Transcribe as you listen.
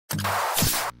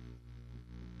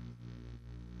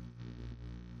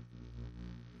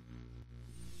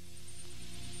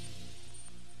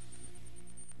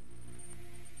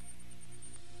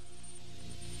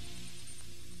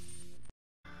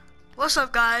What's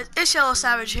up, guys? It's Yellow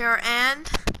Savage here, and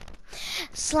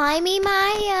Slimy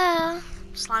Maya.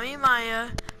 Slimy Maya.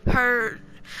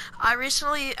 I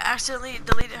recently accidentally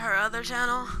deleted her other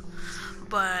channel,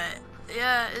 but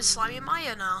yeah, it's Slimy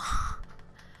Maya now.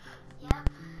 Yep.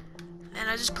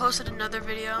 And I just posted another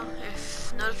video.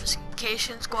 If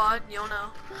notification squad, you'll know.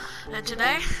 And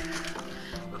today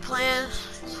we're playing.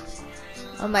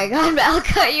 Oh my God,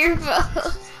 Malka, your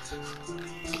phone.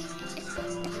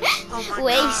 Oh my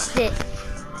Waste God. it.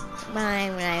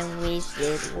 Mine when I waste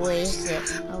it. I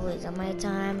waste all my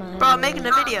time. Bro, I'm making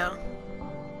a video.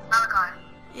 Malachi,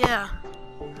 Yeah.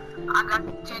 I got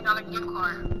 $10 gift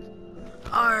card.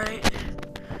 Alright.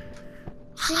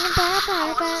 Singing bye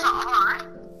bye bye. Alright.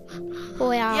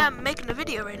 Oh yeah. Yeah, I'm making a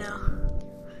video right now.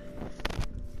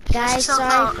 Guys, Check yourself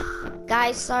sorry. out.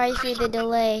 Guys, sorry for the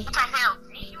delay. What the hell?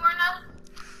 You were not?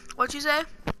 What'd you say?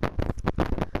 Oh,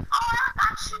 I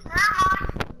got you. Never mind.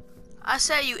 I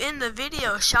said you in the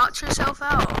video. Shout yourself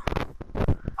out.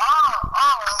 Oh.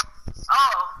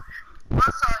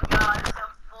 What's up, y'all? It's your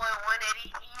boy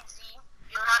 180 Easy.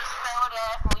 You know how to spell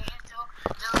that on YouTube?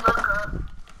 Just look up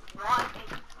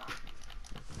 180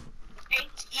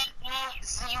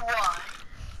 H-E-E-Z-Y.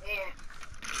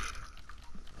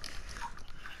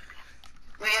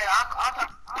 Yeah, I'll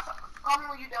call me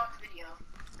when you're done with the video.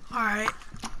 Alright.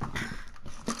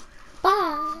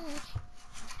 Bye.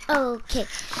 Okay.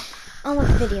 On with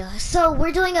the video. So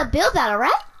we're doing a build battle,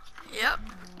 right? Yep.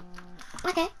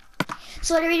 Okay.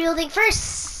 So what are we building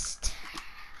first?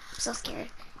 I'm so scared.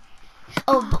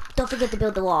 Oh, don't forget to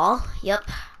build the wall. Yep.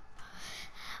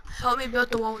 Help me build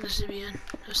the wall with obsidian.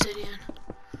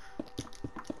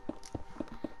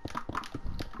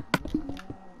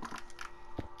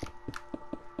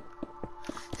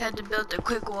 Had to build a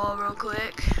quick wall real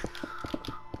quick.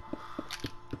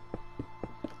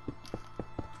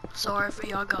 Sorry for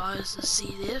y'all guys to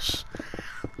see this.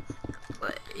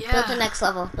 But yeah. Build the next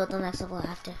level. Build the next level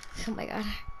after. Oh my God.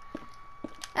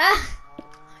 Ah.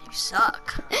 You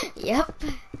suck. Yep.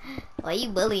 Why you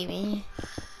bully me?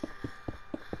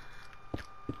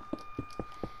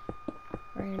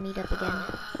 We're gonna meet up again.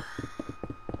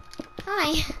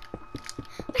 Hi.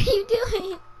 What are you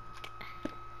doing?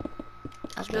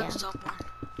 Let's Okay. build this up one.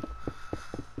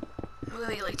 We're gonna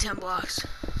make like 10 blocks.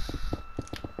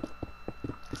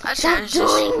 Stop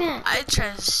doing that.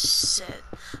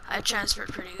 I transferred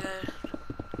pretty good.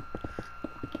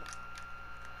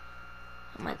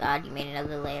 Oh my God, you made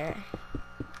another layer.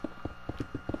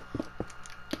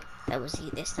 That was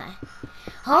you this time.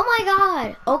 Oh my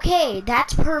God. Okay,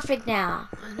 that's perfect now.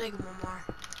 Let's make one more.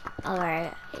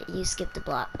 Alright, you skipped a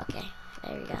block. Okay,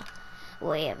 there we go.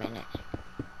 Wait a minute.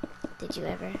 Did you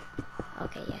ever?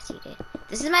 Okay, yes you did.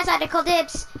 This is my side, I call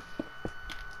dibs.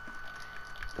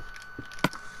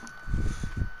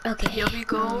 Okay. You'll be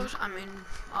gold.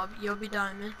 You'll be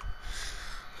diamond.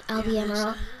 I'll be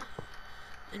emerald.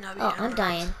 And I'll be Oh, emerald. I'm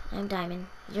dying. I'm diamond.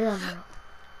 You're emerald.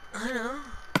 I know.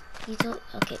 You told.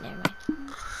 Okay, never mind.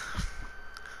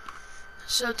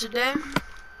 So today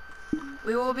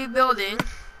we will be building.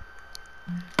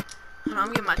 Hold on, I'm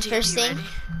getting my The TNT first thing? ready.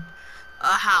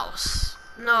 A house.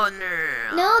 No.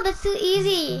 No, that's too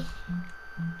easy.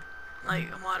 Like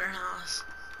a modern house.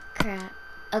 Crap.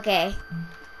 Okay.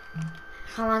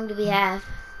 How long do we have?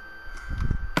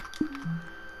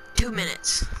 2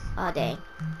 minutes. Oh dang.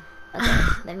 Okay,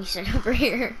 let me start over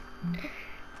here.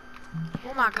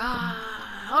 Oh my God.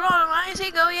 Hold on, why didn't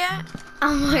he go yet?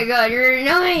 Oh my God, you're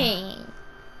annoying.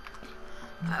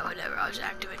 Alright, whatever. I'll just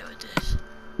activate it with this.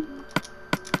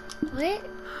 What? Alright.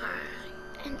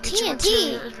 And Get your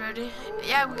TNT. materials ready.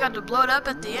 Yeah, we got to blow it up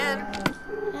at the end.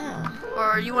 Oh.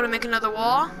 Or you want to make another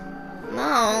wall?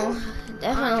 No,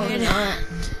 definitely Okay. not.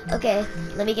 Okay,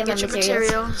 let me get my Get your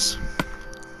materials.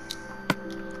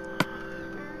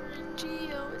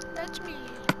 Gio, that's me.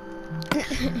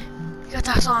 You got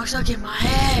that song stuck in my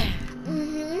head.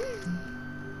 Mhm.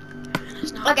 And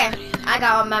it's not Okay, good either. I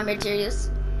got all my materials.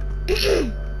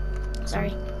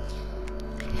 Sorry.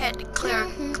 Had to clear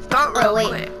throat real Oh wait,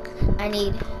 quick. I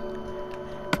need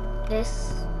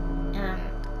this.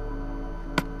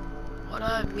 What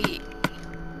I meat?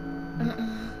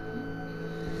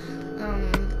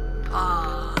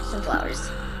 Sunflowers.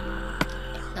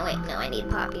 No wait, no, I need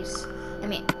poppies. I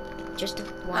mean, just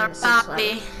one A sunflower.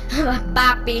 poppy.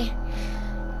 Poppy.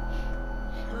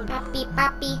 Oh, no. Poppy,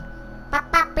 poppy.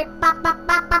 Poppy,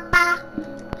 papa.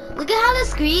 Look at how the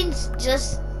screen's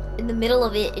just in the middle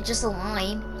of it. It's just a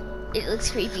line. It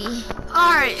looks creepy.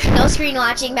 Alright. No screen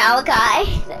watching,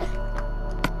 Malachi.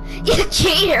 You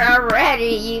cheater already.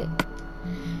 You.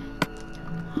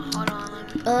 Hold on.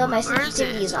 My Where is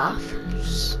sensitivity it? is off.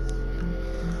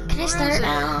 Can I Where start is it?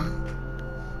 now?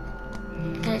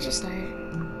 just start?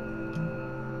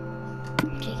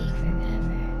 Taking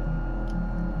forever.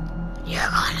 You're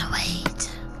gonna wait.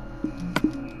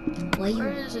 Why you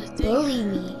Where is it? bully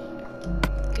me?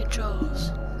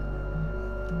 Controls.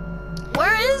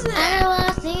 Where is it? I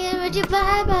was thinking about you,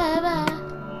 bye, bye, bye.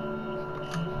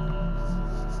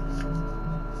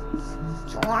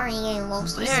 Sorry, I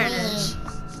lost the There it is.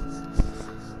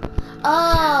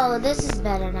 Oh, this is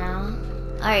better now.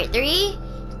 Alright, 3,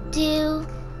 2,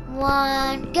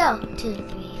 1, go. 2,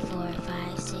 3, 4,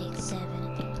 5, 6, 7,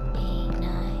 8,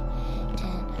 9, 10.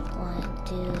 1,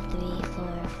 2, 3,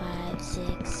 4, 5,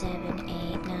 6, 7,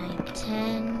 8, 9,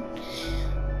 10.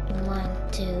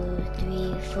 1, 2,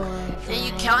 3, 4, 5. Are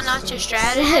you counting out your 6,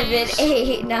 strategies? 7,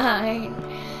 8, 9.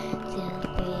 2,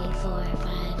 3, 4,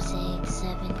 5, 6,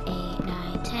 7, 8,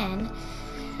 9, 10.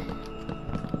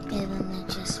 And then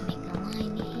let's just make a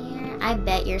line here. I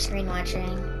bet you're screen watching.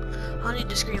 I don't need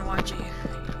to screen watch you.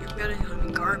 Your building's gonna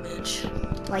be garbage.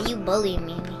 Why you bully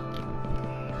me?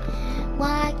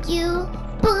 Why you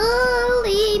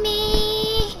bully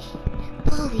me?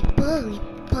 Bully, bully,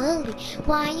 bully.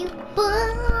 Why you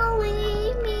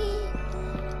bully me?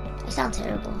 I sound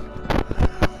terrible. I'm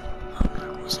not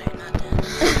gonna say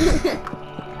nothing.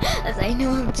 As I know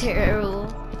I'm terrible.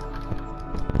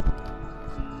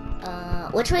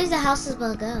 Which way is the house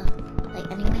supposed to go?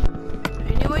 Like anyway?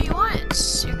 Any way you want.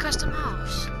 It's your custom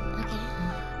house. Okay.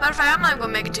 Matter of fact, I'm not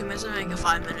gonna make it 2 minutes. I'm gonna make it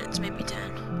 5 minutes, maybe 10.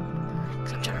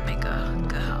 Cause I'm trying to make a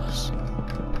good house.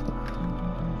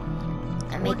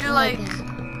 I'm We'll making do like,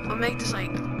 a- we'll make this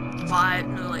like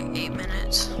 8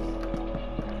 minutes.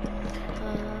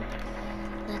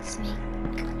 let's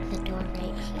make the door right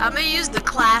here. I'm gonna use the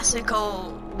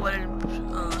classical wooden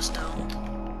stone.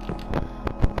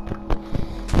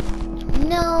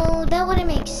 No, that wouldn't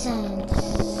make sense.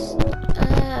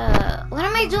 What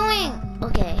am I doing?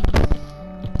 Okay.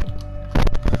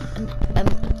 I'm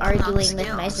arguing with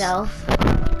skills. myself.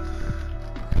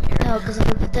 Here. No, because if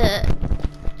I put the...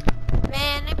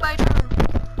 Man, anybody trying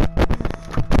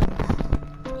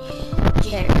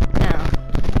There, no.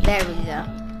 There we go.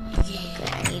 Okay,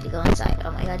 I need to go inside.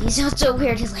 Oh my god, he sounds so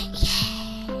weird. He's like,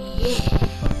 yeah.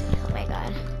 Oh my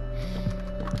god.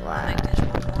 Wow. make this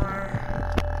one more.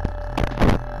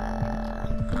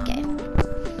 Okay.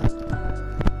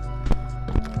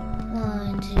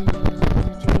 1, 2,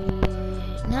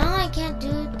 3. No, I can't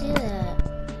do that.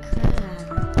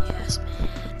 Crap. Yes, man.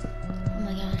 Oh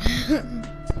my god.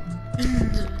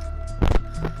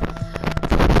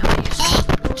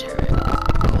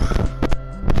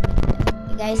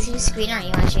 Guys, whose screen are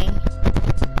you watching?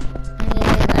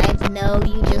 I know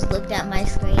you just looked at my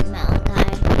screen, Malachi. I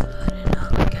did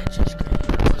not look at your screen.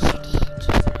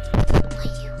 Why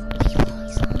you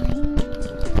always lying?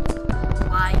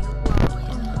 Why you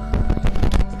always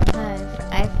lying?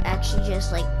 I've actually just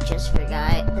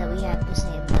forgot that we have the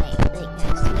same light, like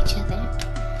next to each other.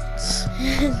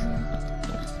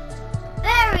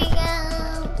 There we go.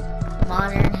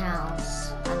 Modern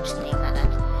house. I'm just kidding, not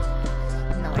done.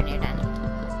 Nowhere near done.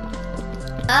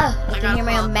 Oh, I can hear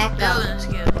my own back up. Building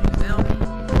skills, you feel me?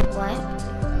 What?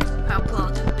 I'll pull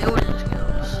out the building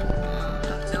skills.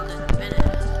 I've built in a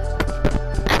minute.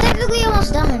 I'm technically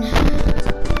almost done.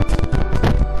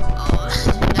 Oh,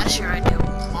 that's your ideal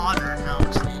modern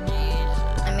house, then, jeez.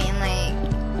 I mean, like,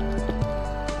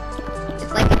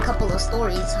 it's like a couple of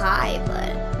stories high,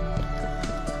 but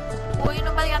Boy, ain't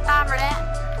nobody got time for that.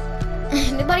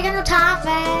 nobody got no time for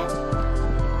that.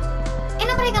 Ain't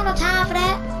nobody got no time for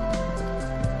that.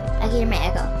 I can hear my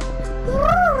echo.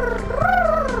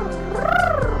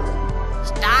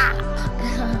 Stop.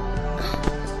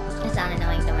 It sounded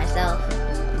annoying to myself.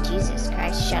 Jesus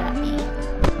Christ, shut up, me.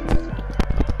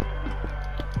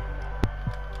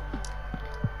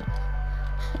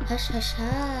 Hush, hush,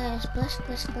 hush, blush,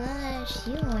 blush, blush.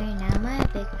 You are now my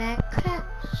big fat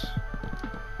crush.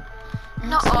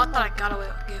 No, oh, I thought I got away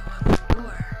with giving away my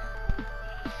door.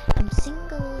 I'm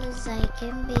single as I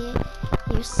can be.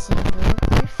 You're single,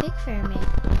 perfect for me.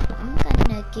 I'm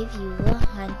gonna give you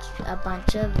a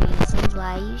bunch of reasons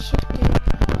why you should do.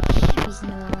 Reason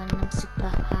number 1, I'm super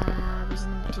hot. Reason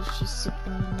number 2, she's super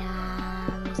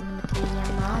nice. Reason number 3,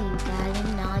 I'm all you got,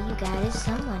 and all you got is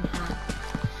someone hot.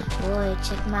 Boy,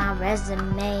 check my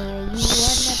resume. Are you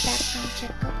on the background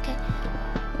check? Okay.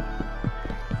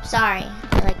 Sorry,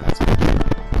 I like that song.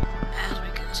 As we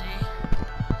can see.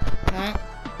 What?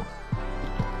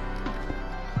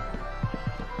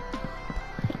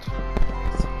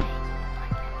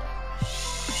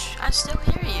 Shh, I still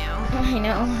hear you. I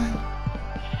know.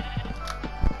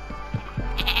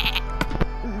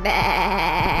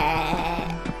 Bah.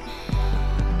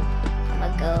 I'm a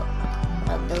goat.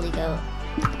 I'm a billy goat.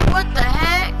 What the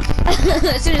heck?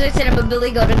 As soon as I said I'm a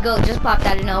Billy Goat, a goat just popped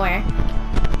out of nowhere.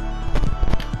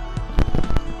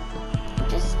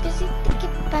 Just cause you think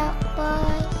about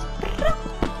boys.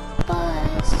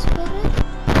 Boys.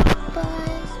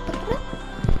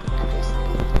 I'm just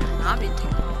I've been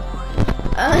thinking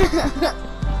about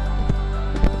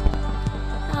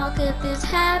how could this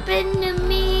happen to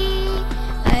me?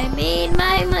 I made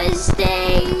my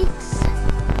mistakes.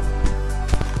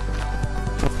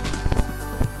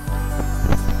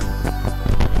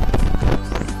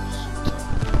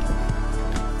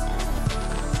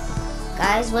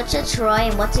 Guys, what's a Troy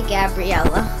and what's a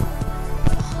Gabriella?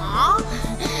 Huh?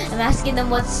 I'm asking them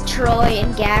what's Troy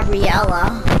and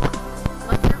Gabriella.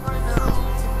 What do you want to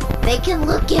know? They can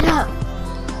look it up.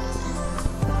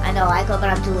 I know, I could, but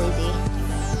I'm too lazy.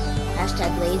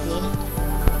 Hashtag lazy.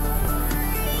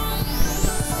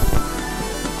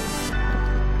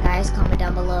 Guys, comment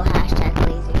down below, hashtag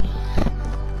lazy.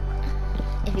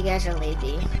 If you guys are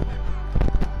lazy.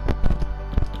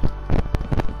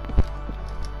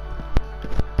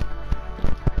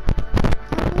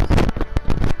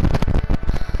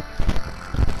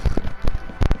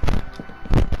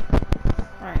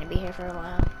 We're gonna be here for a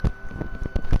while.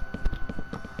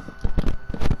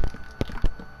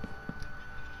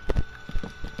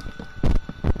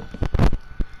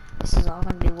 This is all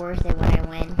gonna be worth it when I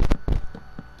win.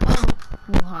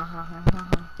 Ooh, ha ha ha ha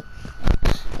ha.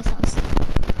 That sounds stupid.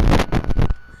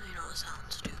 You don't sound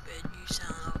stupid. You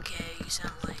sound okay. You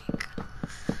sound like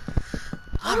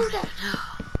I What is don't that?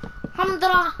 even know.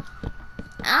 Humdra.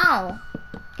 Ow.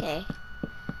 Okay.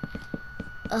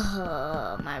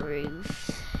 My roof.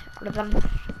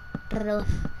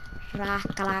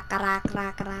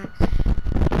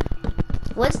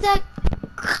 What's that?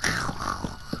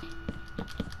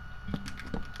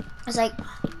 It's like,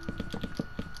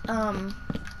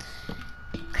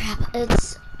 crap.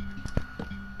 It's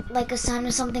like a sound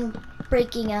of something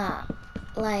breaking up.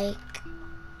 Like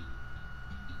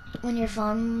when your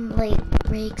phone like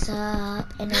breaks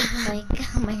up and it's like,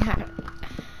 oh my god.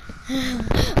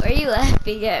 Why are you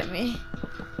laughing at me?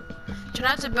 Try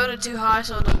not to build it too high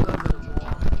so it doesn't go over the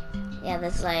wall. Yeah,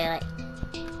 that's why I like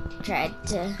tried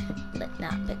to but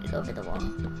not put it over the wall.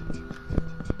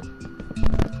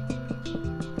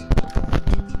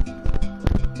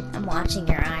 I'm watching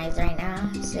your eyes right now,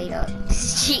 so you don't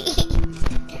cheat.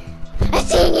 I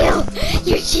seen you!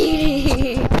 You're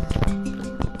cheating!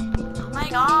 Oh my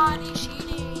god, he's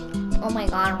cheating. Oh my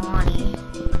god, Ronnie.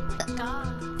 God.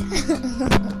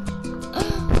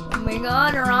 Oh my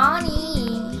god,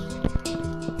 Ronnie.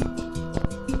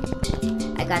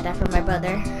 I got that from my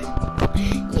brother.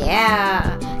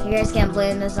 Yeah. You guys can't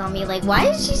blame this on me. Like, why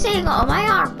is she saying, oh my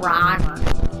god, Ron?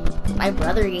 My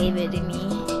brother gave it to me.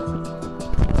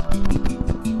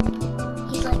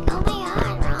 He's like, oh my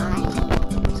god, Ronnie.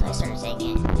 So I started saying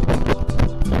it.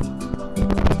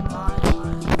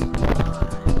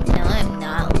 No, I'm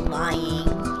not lying.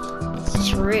 It's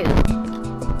true.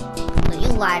 You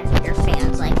lie to your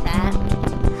fans like that.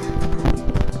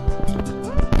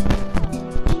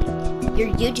 Your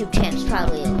YouTube channel's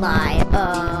probably a lie.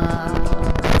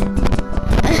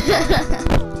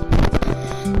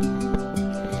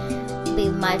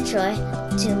 Leave my Troy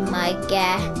to my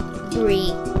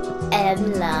Gabriella.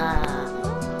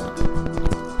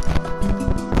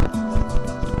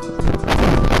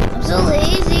 I'm so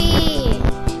lazy.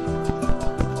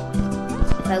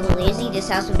 If I were lazy, this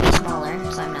house would be smaller,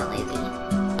 so I'm not lazy.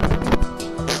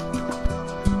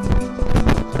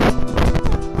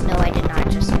 No, I did not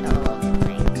just hit all of the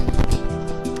things.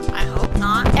 I hope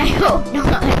not. I hope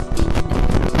not.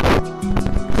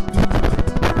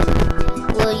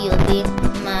 Will you leave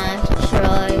my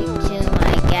Troy to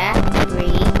my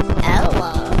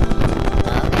Gabriella?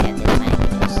 Okay, I think I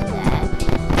close to that.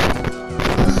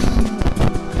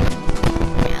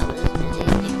 I was busy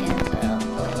thinking about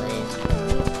boys.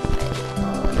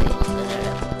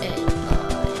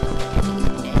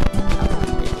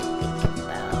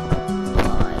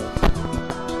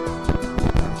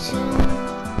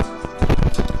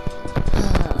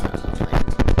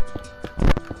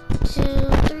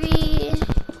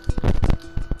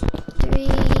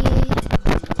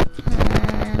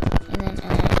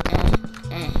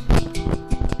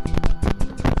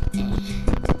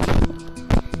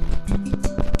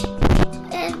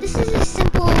 This is a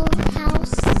simple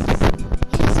house.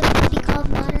 It doesn't be called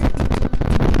modern.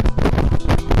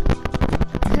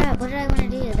 Crap, what did I want to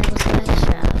do? That was so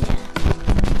extra.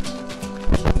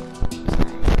 Yeah.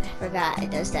 Sorry, I forgot it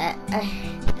does that.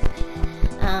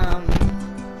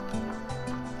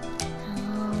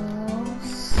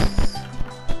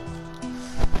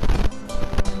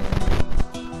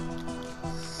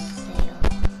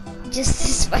 just to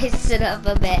spice it up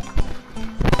a bit.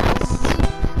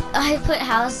 I put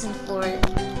house in Florida.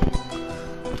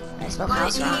 I spelled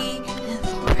house wrong.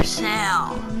 For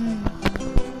sale.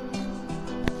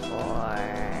 For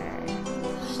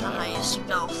That's not how you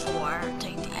spell for.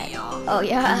 Take the E off. oh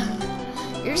yeah,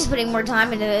 you're just putting more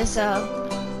time into this, so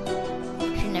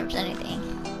should never say anything.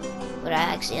 But I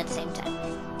actually at the same time.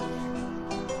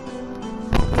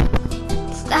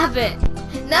 Stop it!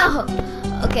 No.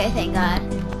 Okay, thank God.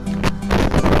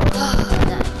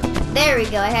 There we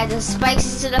go. I had to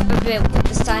spice it up a bit with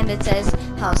this time that says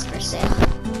house for sale.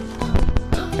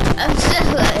 I'm so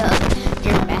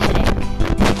dramatic.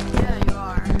 Yeah, you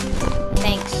are.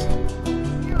 Thanks.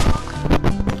 You're welcome.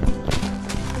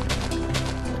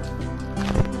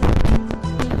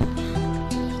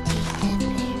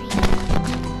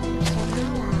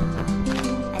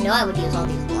 I know I would use all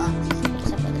these blocks,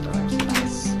 except for the doors.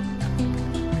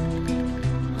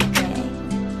 Okay.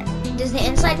 Does the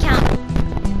inside count?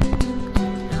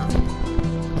 No.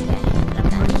 Okay. I'm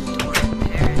done. Door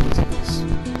appearances.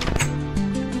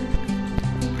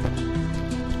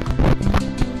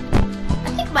 I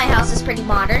think my house is pretty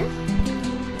modern.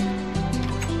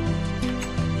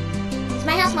 Is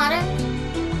my house modern?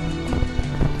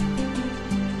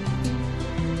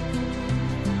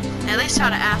 At least try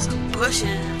to add some bushes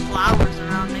and flowers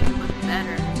around, make it look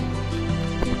better.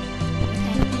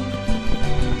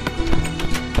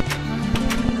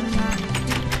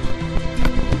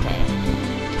 Okay.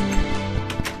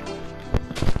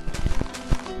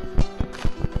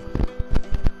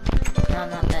 No,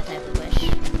 not that type of bush.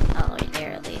 Oh, right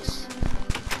there at least.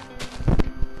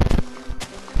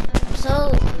 I'm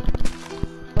so,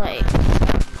 like,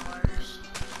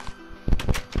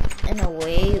 in a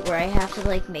way where I have to,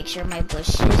 like, make sure my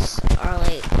bushes are,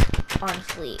 like, on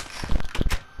fleek.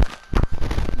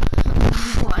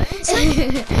 What?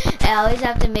 I always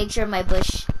have to make sure my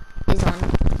bush is on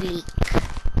fleek.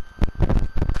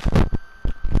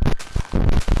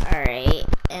 Alright,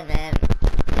 and then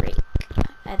break.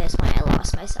 At this point, I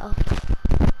lost myself.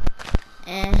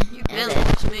 You And really then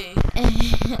lose me.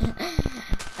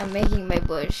 I'm making my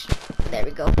bush. There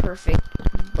we go, perfect.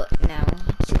 But now,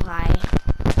 too high.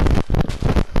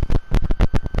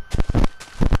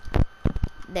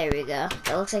 There we go.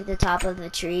 It looks like the top of the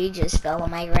tree just fell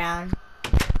on my ground.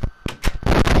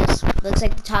 This looks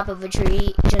like the top of a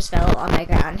tree just fell on my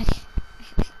ground.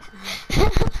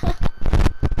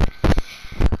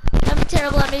 I'm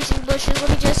terrible at making bushes. Let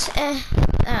me just,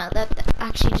 that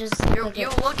actually just. You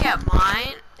look at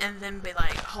mine and then be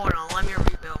like, hold on, let me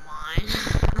rebuild mine.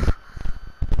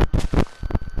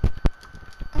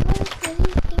 I'm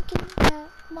really thinking about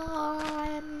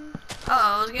mine.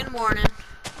 Uh-oh, it's getting morning.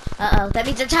 Uh-oh, that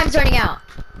means our time's running out.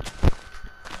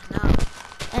 No.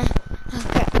 Oh,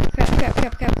 crap.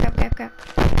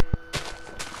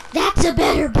 That's a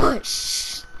better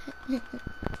bush.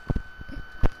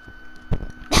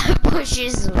 That bush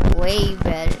is way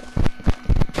better.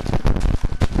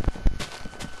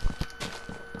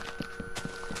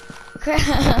 Crap.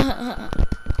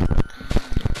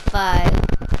 5.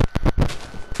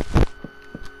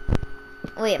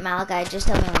 Wait, Malachi, just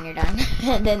tell me when you're done,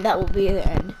 and then that will be the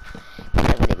end. I'm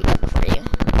gonna be done before you.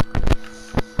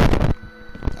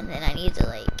 And then I need to,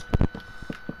 like,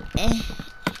 and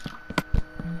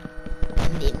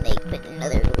then, like, put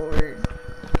another door,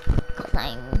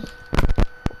 climb,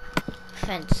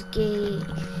 fence gate,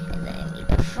 and then I need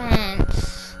a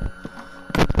fence.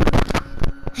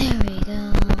 There we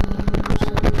go.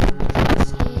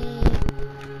 Fence gate.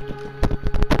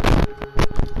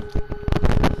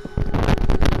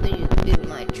 Be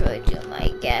my joy to my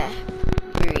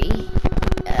gallery.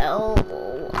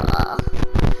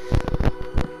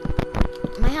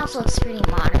 My house looks pretty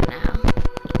modern now.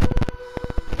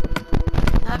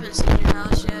 I haven't seen your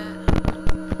house yet.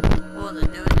 Well, the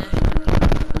new edition.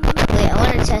 Wait, I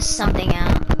want to test something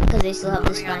out because they still have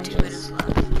the We got 2 sponges. minutes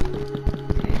left.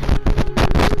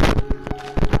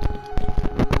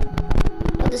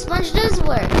 But the sponge does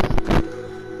work.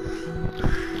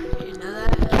 You know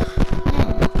that?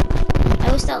 I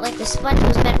always thought like the sponge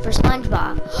was meant for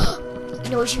SpongeBob. You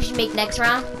know what you should make next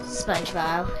round?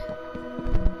 SpongeBob.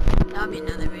 That'll be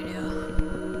another video.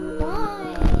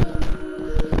 Why?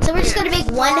 So we're just gonna make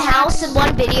one house in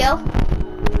one video?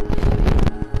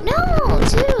 No,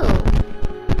 2. No,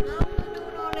 I'm not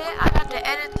doing all that. I got to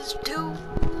edit this too.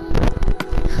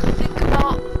 Think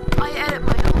about, I edit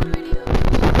my own videos.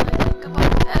 Think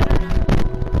about the editor.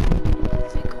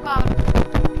 Think about it.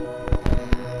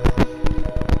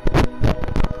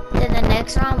 Then the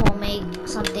next round we'll make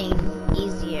something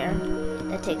easier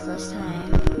that takes less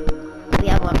time. We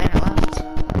have 1 minute left.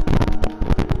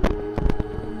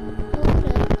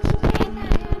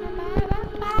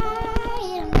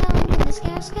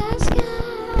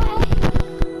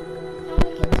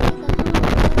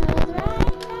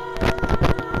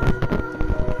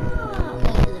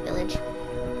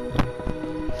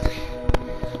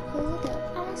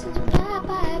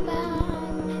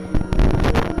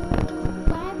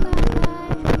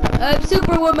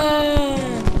 Superwoman!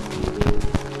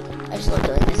 I just love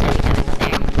doing this every time I come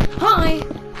there. Hi!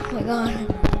 Oh my god.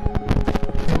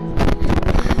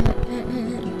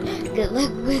 Good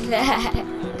luck with that.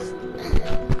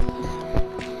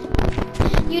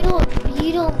 You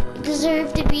don't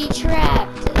deserve to be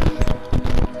trapped.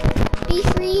 Be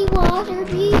free, water,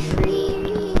 be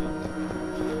free.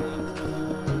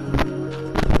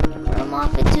 I'm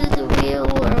off into the real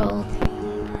world.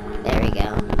 There we go.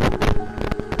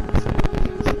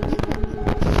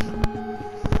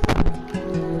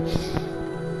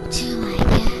 Till I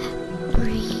get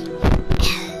free.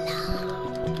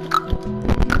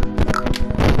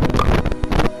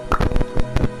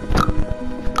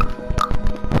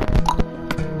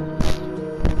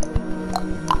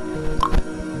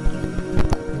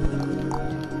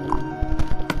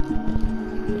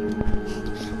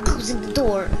 Closing the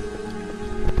door.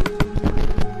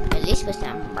 At least with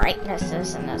some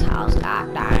brightnesses in this house.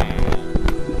 God darn.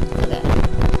 Okay.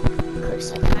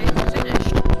 Curse, I ain't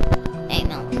finished. ain't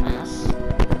no mess.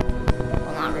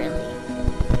 Well, not really.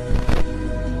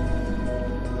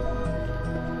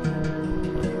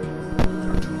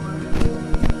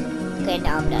 Okay,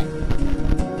 now I'm done.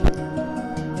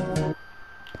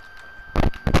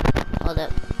 Hold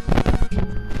up.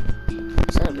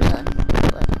 So I'm done.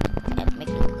 But I have to make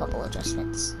a couple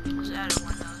adjustments. Just added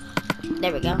one though.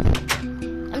 There we go.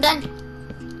 I'm done.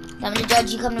 I'm the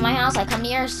judge. You come to my house, I come to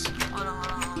yours. Hold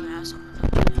on. I have something.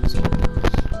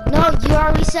 No, you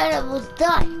already said it was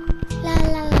done. La la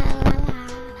la la la.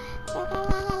 La la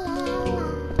la la la.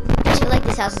 I feel like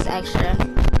this house is extra.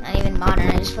 Not even modern,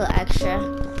 I just feel extra.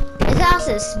 This house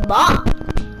is small.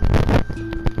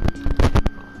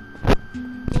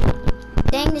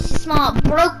 Dang, this is small.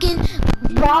 Broken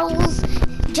walls.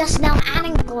 Just now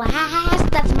adding glass.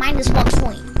 That's -1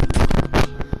 point.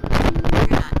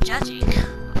 You're not judging.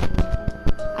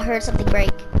 I heard something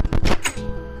break.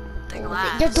 The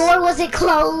glass. Your door wasn't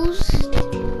closed.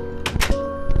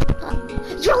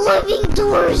 Your living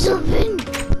door is open.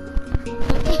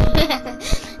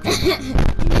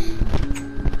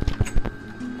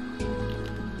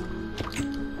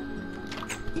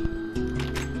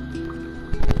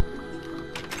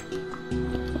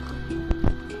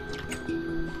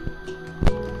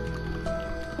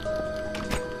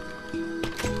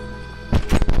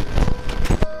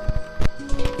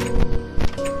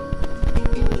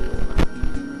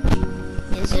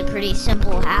 This is a pretty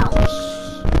simple house.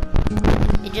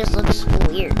 It just looks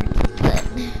weird, but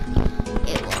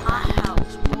it will. My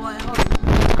house, boy. Hold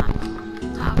on.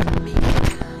 How can we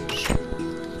judge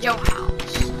your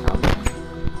house? Okay.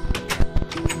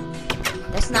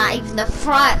 That's not even the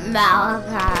front,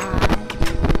 Malachi.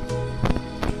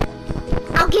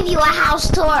 I'll give you a house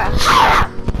tour.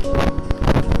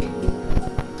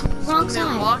 Wrong So we're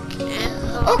gonna side. walk in.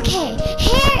 Okay,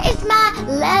 here is my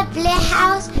lovely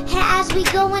house. And as we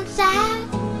go inside,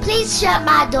 please shut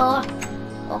my door.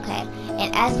 Okay,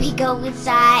 and as we go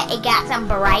inside, it got some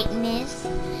brightness.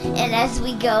 And as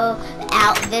we go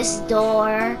out this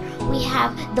door, we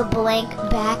have the blank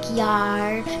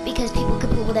backyard because people can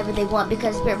put whatever they want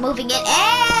because we're moving it.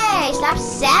 Hey, stop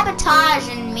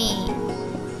sabotaging me.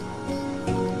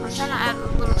 We're trying to add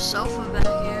a little sofa back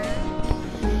here.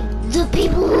 The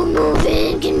people who move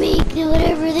in can make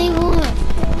whatever they want.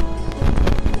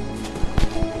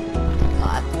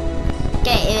 God.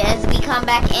 Okay, as we come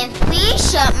back in, please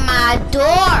shut my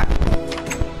door.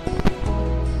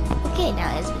 Okay,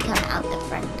 now as we come out the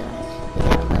front door, we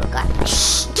got a little guy.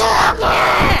 Stop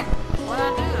it! What'd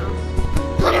I do?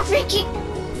 Put a freaking.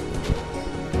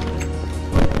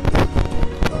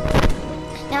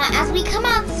 Now, as we come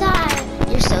outside,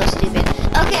 you're so stupid.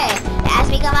 Okay, as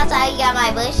we come outside, you got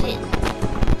my bush.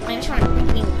 I'm trying to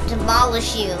freaking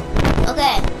demolish you.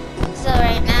 Okay, so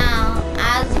right now,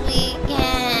 as we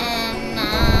can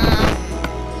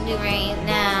do right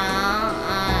now,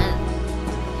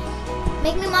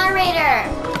 make me moderator.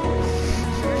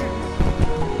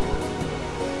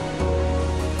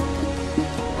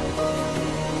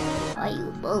 Why are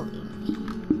you bullying me?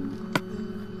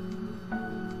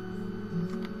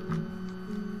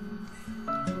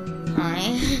 Hi.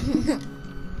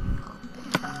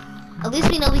 At least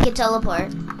we know we can teleport.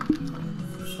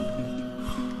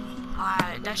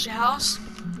 Alright, that's your house.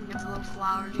 You get the little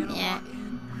flowers, you know. Yeah.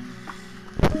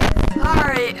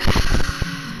 Alright.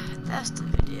 That's the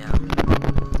video.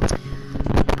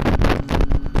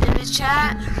 In the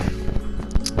chat,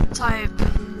 type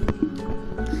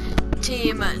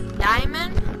Team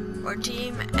Diamond or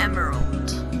Team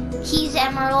Emerald. He's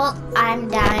Emerald, I'm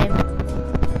Diamond.